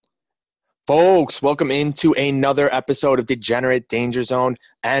Folks, welcome into another episode of Degenerate Danger Zone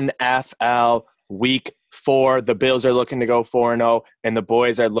NFL Week 4. The Bills are looking to go 4-0, and the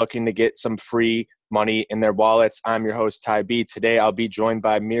boys are looking to get some free money in their wallets. I'm your host, Ty B. Today, I'll be joined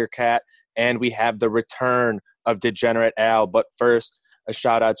by Meerkat, and we have the return of Degenerate Al. But first, a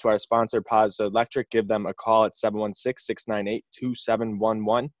shout-out to our sponsor, Positive Electric. Give them a call at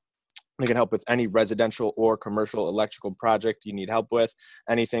 716-698-2711. They can help with any residential or commercial electrical project you need help with,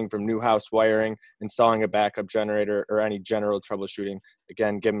 anything from new house wiring, installing a backup generator, or any general troubleshooting.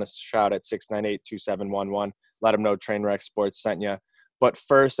 Again, give them a shout at 698-2711. Let them know Trainwreck Sports sent you. But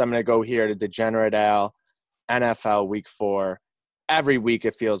first, I'm going to go here to Degenerate Al, NFL Week 4. Every week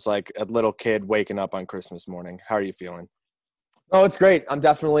it feels like a little kid waking up on Christmas morning. How are you feeling? Oh, it's great. I'm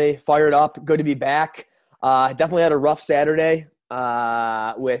definitely fired up. Good to be back. Definitely had a rough Saturday.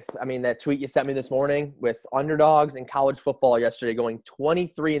 That tweet you sent me this morning with underdogs in college football yesterday going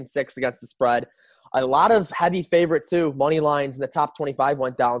 23-6 against the spread. A lot of heavy favorite too. Money lines in the top 25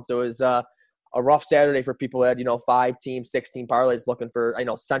 went down. So it was a rough Saturday for people that had, 5-team, 16 parlays looking for,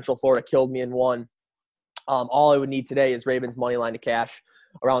 Central Florida killed me in one. All I would need today is Ravens money line to cash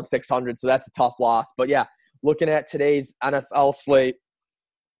around 600. So that's a tough loss. But yeah, looking at today's NFL slate,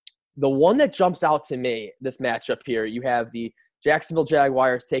 the one that jumps out to me, this matchup here, you have the Jacksonville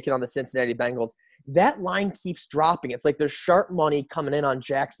Jaguars taking on the Cincinnati Bengals. That line keeps dropping. It's like there's sharp money coming in on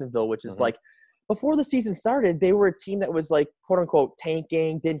Jacksonville, which is like before the season started, they were a team that was like, quote unquote,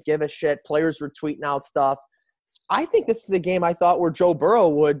 tanking, didn't give a shit. Players were tweeting out stuff. I think this is a game I thought where Joe Burrow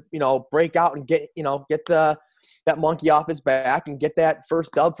would, break out and get that monkey off his back and get that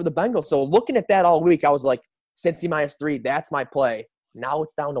first dub for the Bengals. So looking at that all week, I was like, Cincy -3, that's my play. Now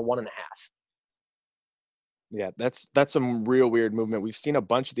it's down to 1.5. Yeah, that's some real weird movement. We've seen a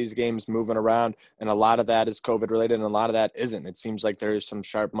bunch of these games moving around, and a lot of that is COVID related, and a lot of that isn't. It seems like there is some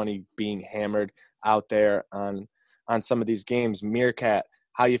sharp money being hammered out there on some of these games. Meerkat,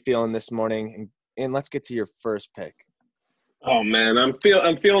 how you feeling this morning? And let's get to your first pick. Oh man, I'm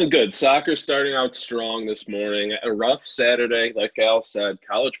feeling good. Soccer starting out strong this morning. A rough Saturday, like Al said.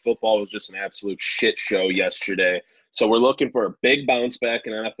 College football was just an absolute shit show yesterday. So we're looking for a big bounce back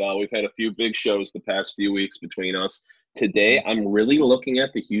in NFL. We've had a few big shows the past few weeks between us. Today, I'm really looking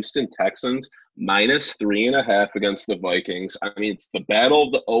at the Houston Texans -3.5 against the Vikings. I mean, it's the battle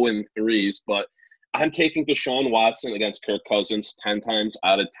of the 0-3s, but I'm taking Deshaun Watson against Kirk Cousins 10 times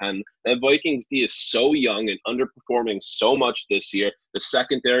out of 10. That Vikings D is so young and underperforming so much this year. The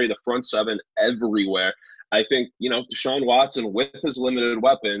secondary, the front seven, everywhere. I think, Deshaun Watson, with his limited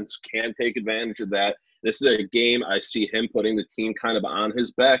weapons, can take advantage of that. This is a game I see him putting the team kind of on his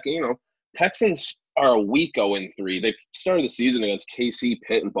back. Texans are a weak 0-3. They started the season against KC,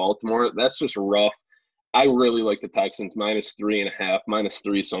 Pitt, and Baltimore. That's just rough. I really like the Texans -3.5,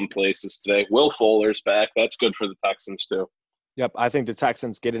 -3 some places today. Will Fuller's back. That's good for the Texans too. Yep, I think the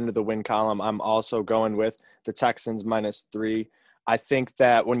Texans get into the win column. I'm also going with the Texans -3. I think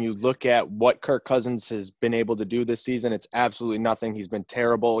that when you look at what Kirk Cousins has been able to do this season, it's absolutely nothing. He's been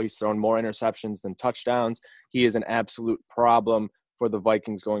terrible. He's thrown more interceptions than touchdowns. He is an absolute problem for the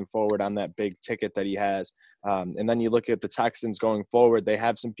Vikings going forward on that big ticket that he has. And then you look at the Texans going forward. They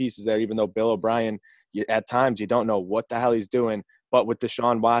have some pieces there, even though Bill O'Brien, at times you don't know what the hell he's doing. But with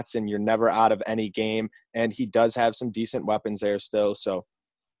Deshaun Watson, you're never out of any game. And he does have some decent weapons there still. So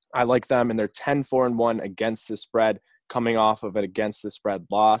I like them. And they're 10-4-1 against the spread, coming off of an against the spread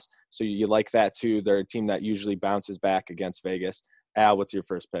loss. So you like that too. They're a team that usually bounces back against Vegas. Al, what's your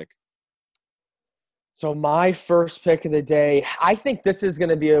first pick? So my first pick of the day, I think this is going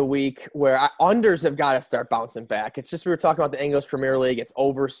to be a week where unders have got to start bouncing back. It's just we were talking about the English Premier League. It's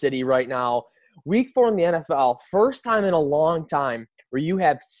over City right now. Week 4 in the NFL, first time in a long time where you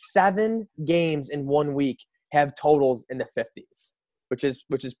have 7 games in 1 week have totals in the 50s, which is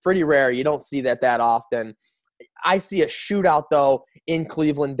pretty rare. You don't see that often. I see a shootout, though, in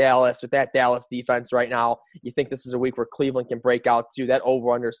Cleveland, Dallas, with that Dallas defense right now. You think this is a week where Cleveland can break out, too. That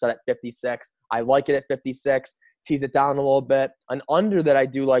over-under set at 56. I like it at 56. Tease it down a little bit. An under that I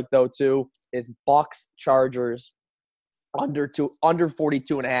do like, though, too, is Bucks-Chargers under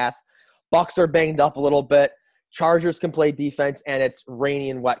 42.5. Bucks are banged up a little bit. Chargers can play defense, and it's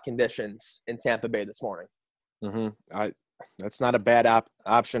rainy and wet conditions in Tampa Bay this morning. That's not a bad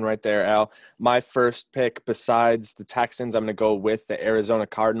option right there, Al. My first pick besides the Texans, I'm going to go with the Arizona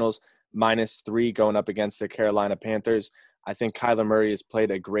Cardinals -3 going up against the Carolina Panthers. I think Kyler Murray has played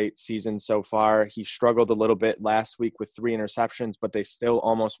a great season so far. He struggled a little bit last week with 3 interceptions, but they still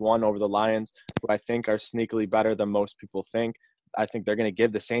almost won over the Lions, who I think are sneakily better than most people think. I think they're going to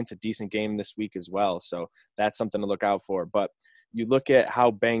give the Saints a decent game this week as well. So that's something to look out for. But you look at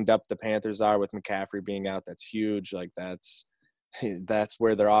how banged up the Panthers are with McCaffrey being out. That's huge. Like that's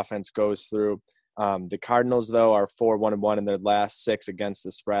where their offense goes through. The Cardinals, though, are 4-1-1 in their last 6 against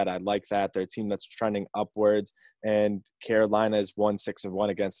the spread. I like that. They're a team that's trending upwards. And Carolina is 1-6-1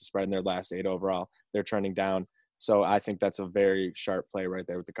 against the spread in their last 8 overall. They're trending down. So I think that's a very sharp play right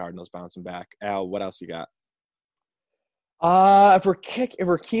there with the Cardinals bouncing back. Al, what else you got? If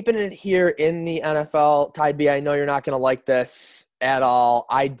we're keeping it here in the NFL, Tide B, I know you're not going to like this at all.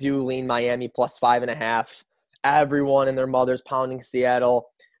 I do lean Miami plus 5.5. Everyone and their mother's pounding Seattle.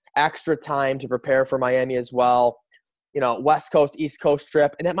 Extra time to prepare for Miami as well. West Coast, East Coast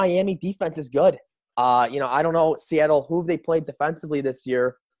trip. And that Miami defense is good. I don't know, Seattle, who have they played defensively this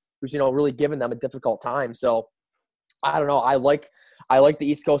year who's, really given them a difficult time. So, I don't know. I like the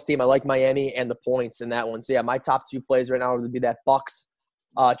East Coast team. I like Miami and the points in that one. So, yeah, my top 2 plays right now would be that Bucks,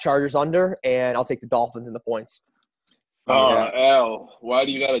 Chargers under, and I'll take the Dolphins and the points. Al, why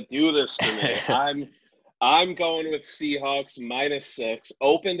do you got to do this to me? I'm going with Seahawks -6,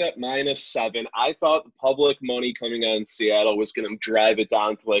 opened at -7. I thought the public money coming on Seattle was going to drive it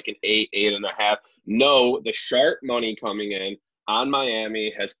down to like an 8, 8.5. No, the sharp money coming in on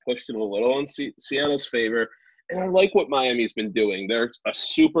Miami has pushed it a little in Seattle's favor. And I like what Miami's been doing. They're a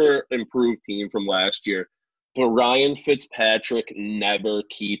super improved team from last year. But Ryan Fitzpatrick never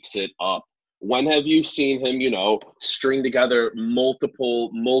keeps it up. When have you seen him, string together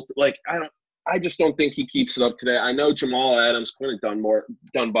multiple I just don't think he keeps it up today. I know Jamal Adams, Quentin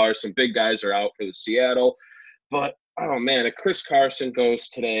Dunbar, some big guys are out for the Seattle. But, oh, man, if Chris Carson goes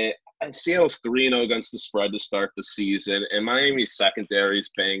today, Seattle's 3-0 against the spread to start the season, and Miami's secondary is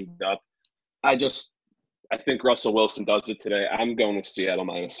banged up. I think Russell Wilson does it today. I'm going with Seattle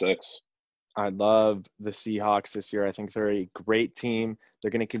 -6. I love the Seahawks this year. I think they're a great team.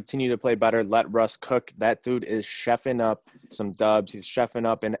 They're going to continue to play better. Let Russ cook. That dude is chefing up some dubs. He's chefing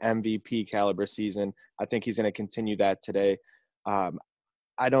up an MVP caliber season. I think he's going to continue that today.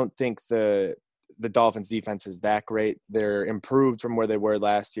 I don't think the Dolphins defense is that great. They're improved from where they were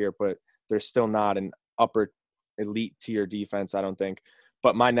last year, but they're still not an upper elite tier defense, I don't think.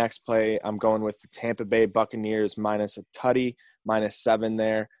 But my next play, I'm going with the Tampa Bay Buccaneers minus a tutty, -7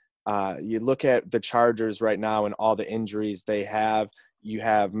 there. You look at the Chargers right now and all the injuries they have. You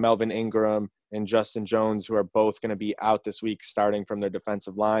have Melvin Ingram and Justin Jones, who are both going to be out this week starting from their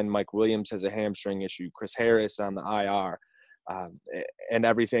defensive line. Mike Williams has a hamstring issue. Chris Harris on the IR. And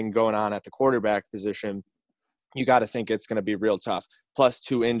everything going on at the quarterback position. You got to think it's going to be real tough. Plus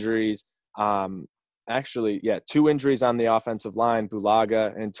 2 injuries. 2 injuries on the offensive line.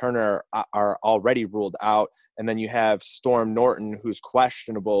 Bulaga and Turner are already ruled out. And then you have Storm Norton, who's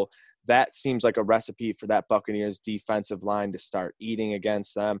questionable. That seems like a recipe for that Buccaneers defensive line to start eating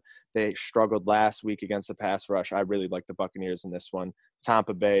against them. They struggled last week against the pass rush. I really like the Buccaneers in this one.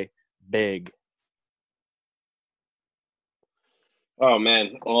 Tampa Bay, big. Oh,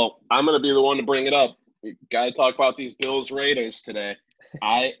 man. Well, I'm going to be the one to bring it up. Got to talk about these Bills-Raiders today.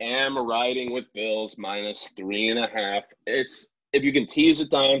 I am riding with Bills -3.5. If you can tease it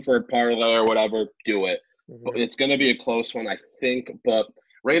down for a parlay or whatever, do it. Mm-hmm. But it's going to be a close one, I think. But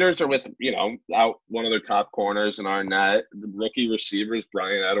Raiders are with, out one of their top corners in our net. The rookie receivers,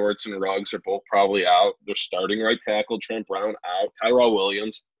 Brian Edwards and Ruggs, are both probably out. They're starting right tackle, Trent Brown out. Tyrell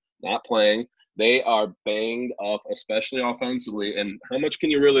Williams not playing. They are banged up, especially offensively. And how much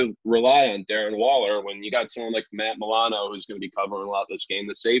can you really rely on Darren Waller when you got someone like Matt Milano who's going to be covering a lot this game?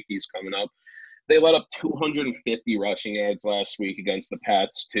 The safety's coming up. They let up 250 rushing yards last week against the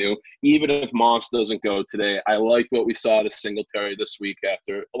Pats, too. Even if Moss doesn't go today, I like what we saw to Singletary last week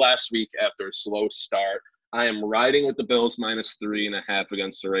after a slow start. I am riding with the Bills -3.5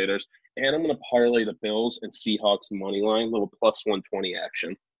 against the Raiders. And I'm going to parlay the Bills and Seahawks money line, little +120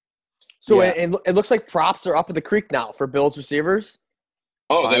 action. So yeah. It looks like props are up at the creek now for Bills receivers.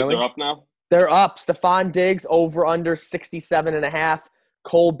 Oh, they're up now? They're up. Stephon Diggs over under 67.5.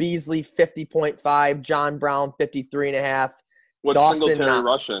 Cole Beasley 50.5. John Brown 53.5. What's Dawson Singletary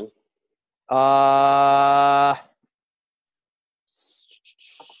rushing?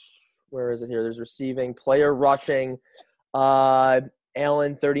 Where is it here? There's receiving. Player rushing. Allen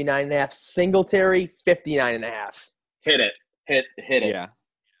 39.5. Singletary 59.5. Hit it. Hit it. Yeah.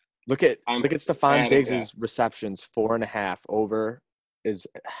 Look at Stephon Diggs' receptions, 4.5 over is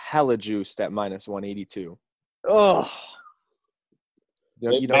hella juiced at -182. Oh.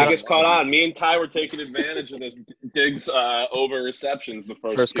 Vegas caught on. Me and Ty were taking advantage of this Diggs over receptions the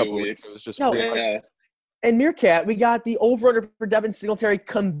first couple weeks. It was just And Meerkat, we got the over-under for Devin Singletary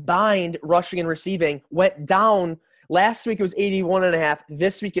combined rushing and receiving went down. Last week it was 81.5.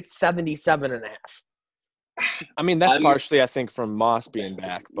 This week it's 77.5. I mean, that's I'm partially, I think, from Moss being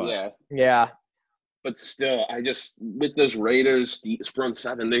back, but yeah, Yeah. but still, I just with those Raiders the front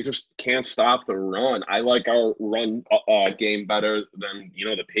seven, they just can't stop the run. I like our run game better than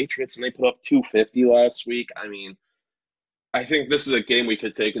the Patriots, and they put up 250 last week. I mean, I think this is a game we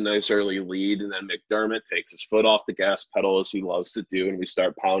could take a nice early lead, and then McDermott takes his foot off the gas pedal as he loves to do, and we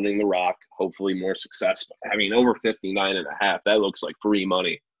start pounding the rock. Hopefully, more success. I mean, over 59.5. That looks like free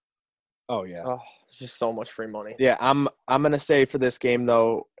money. oh yeah. Oh, it's just so much free money. Yeah, I'm gonna say for this game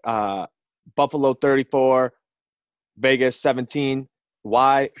though, Buffalo 34, Vegas 17.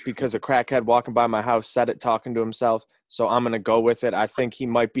 Why? Because a crackhead walking by my house said it talking to himself. So I'm gonna go with it. I think he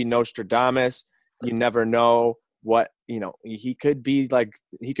might be Nostradamus. You never know what he could be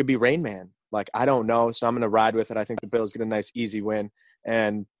Rain Man. Like, I don't know. So I'm gonna ride with it. I think the Bills get a nice easy win.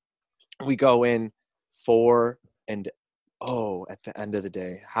 And we go in 4-0 at the end of the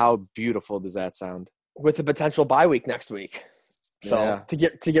day. How beautiful does that sound? With a potential bye week next week. So Yeah.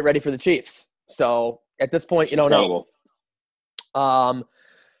 to get ready for the Chiefs. So at this point, you don't know.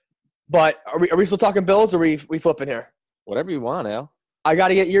 But are we still talking Bills, or are we flipping here? Whatever you want, Al. I got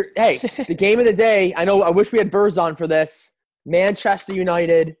to get the game of the day. I know. I wish we had Burrs on for this. Manchester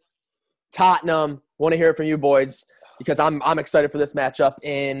United, Tottenham. Want to hear it from you boys because I'm excited for this matchup.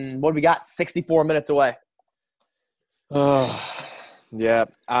 In what do we got? 64 minutes away. Oh, yeah.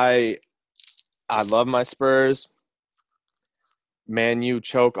 I love my Spurs. Man, you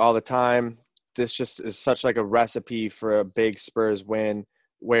choke all the time. This just is such like a recipe for a big Spurs win,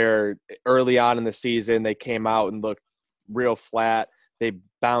 where early on in the season they came out and looked real flat. They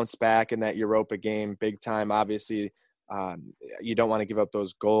bounced back in that Europa game big time. Obviously, you don't want to give up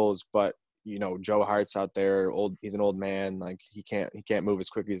those goals, but Joe Hart's out there. He's an old man. Like, he can't move as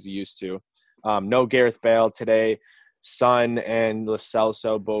quickly as he used to. No Gareth Bale today. Son and Lo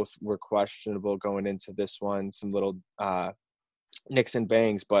Celso both were questionable going into this one. Some little nicks and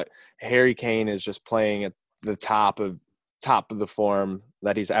bangs, but Harry Kane is just playing at the top of the form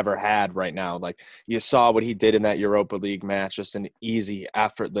that he's ever had right now. Like, you saw what he did in that Europa League match, just an easy,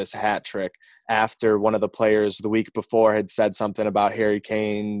 effortless hat trick after one of the players the week before had said something about Harry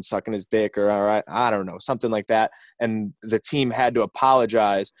Kane sucking his dick, or I don't know, something like that. And the team had to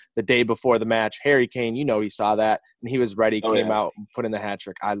apologize the day before the match. Harry Kane, he saw that and he was ready, came out and put in the hat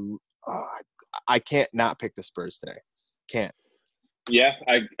trick. I can't not pick the Spurs today. Can't. Yeah,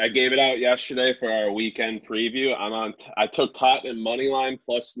 I gave it out yesterday for our weekend preview. I took Tottenham money line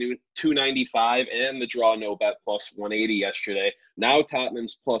plus 295 and the draw no bet plus 180 yesterday. Now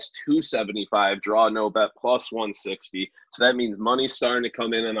Tottenham's plus 275, draw no bet plus 160. So that means money's starting to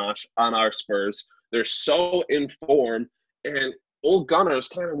come in on our Spurs. They're so in form, and old Gunner's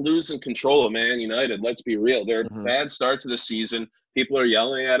kind of losing control of Man United. Let's be real. They're a bad start to the season. People are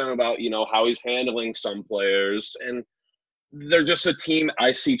yelling at him about, how he's handling some players, and they're just a team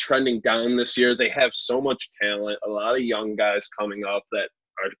I see trending down this year. They have so much talent, a lot of young guys coming up that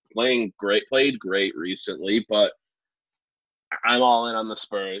are played great recently, but I'm all in on the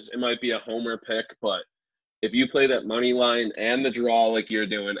Spurs. It might be a homer pick, but if you play that money line and the draw like you're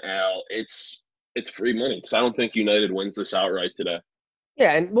doing, Al, it's free money, because I don't think United wins this outright today.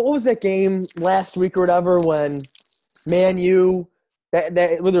 Yeah, and what was that game last week or whatever when Man U –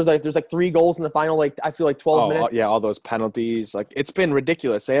 there's like 3 goals in the final, I feel like 12 minutes. Yeah, all those penalties. Like, it's been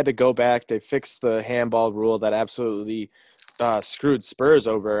ridiculous. They had to go back. They fixed the handball rule that absolutely screwed Spurs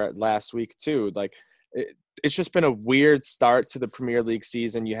over last week too. Like, it's just been a weird start to the Premier League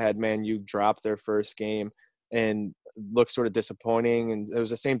season. You had Man U drop their first game and look sort of disappointing, and it was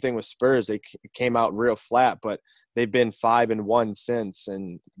the same thing with Spurs. They came out real flat, but they've been 5-1 since,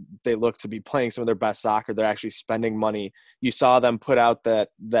 and they look to be playing some of their best soccer. They're actually spending money. You saw them put out that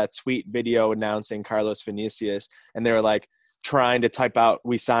tweet video announcing Carlos Vinicius, and they were like trying to type out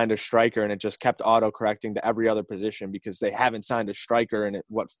 "we signed a striker," and it just kept auto-correcting to every other position because they haven't signed a striker in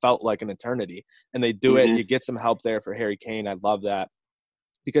what felt like an eternity. And they do it. You get some help there for Harry Kane. I love that,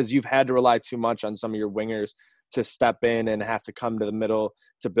 because you've had to rely too much on some of your wingers to step in and have to come to the middle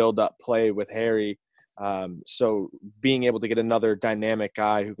to build up play with Harry. So being able to get another dynamic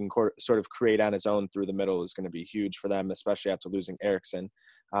guy who can sort of create on his own through the middle is going to be huge for them, especially after losing Eriksen.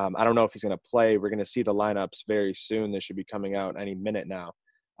 I don't know if he's going to play. We're going to see the lineups very soon. They should be coming out any minute now.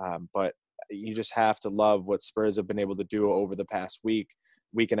 But you just have to love what Spurs have been able to do over the past week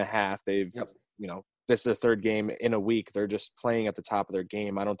and a half. They've, this is their third game in a week. They're just playing at the top of their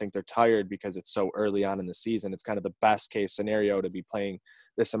game. I don't think they're tired because it's so early on in the season. It's kind of the best case scenario to be playing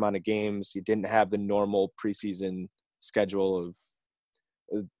this amount of games. You didn't have the normal preseason schedule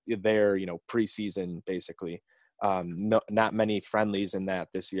of their, preseason basically. not many friendlies in that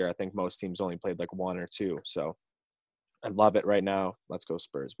this year. I think most teams only played like 1 or 2. So I love it right now. Let's go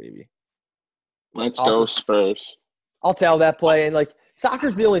Spurs, baby. Let's Awesome. go Spurs. I'll tell that play. And like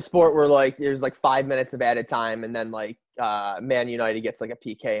soccer's the only sport where like there's like 5 minutes of added time, and then like Man United gets like a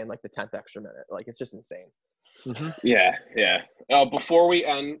PK in like the 10th extra minute. Like it's just insane. Mm-hmm. Yeah. Before we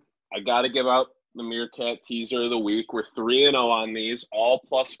end, I got to give out the Meerkat teaser of the week. We're 3-0 on these, all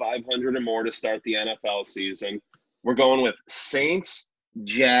plus 500 or more to start the NFL season. We're going with Saints,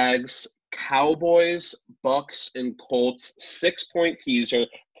 Jags, Cowboys, Bucks, and Colts. 6-point teaser.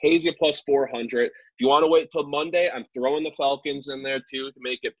 Pays you plus 400. If you want to wait till Monday, I'm throwing the Falcons in there too to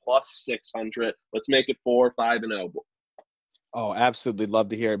make it plus 600. Let's make it 4-5-0. Oh, absolutely love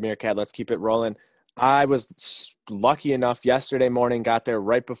to hear it, Meerkat. Let's keep it rolling. I was lucky enough yesterday morning, got there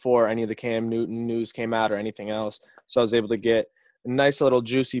right before any of the Cam Newton news came out or anything else. So I was able to get a nice little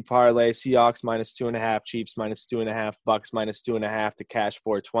juicy parlay. Seahawks minus 2.5, Chiefs minus 2.5, Bucks minus 2.5 to cash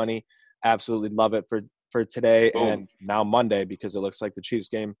 420. Absolutely love it for today and now Monday, because it looks like the Chiefs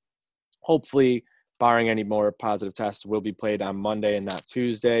game, hopefully, barring any more positive tests, will be played on Monday and not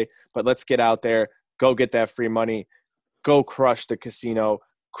Tuesday. But let's get out there, go get that free money, go crush the casino,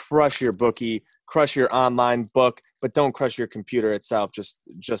 crush your bookie, crush your online book, but don't crush your computer itself.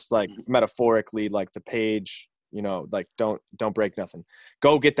 Just like metaphorically, like the page, like don't break nothing.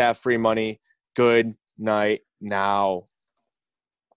 Go get that free money. Good night now.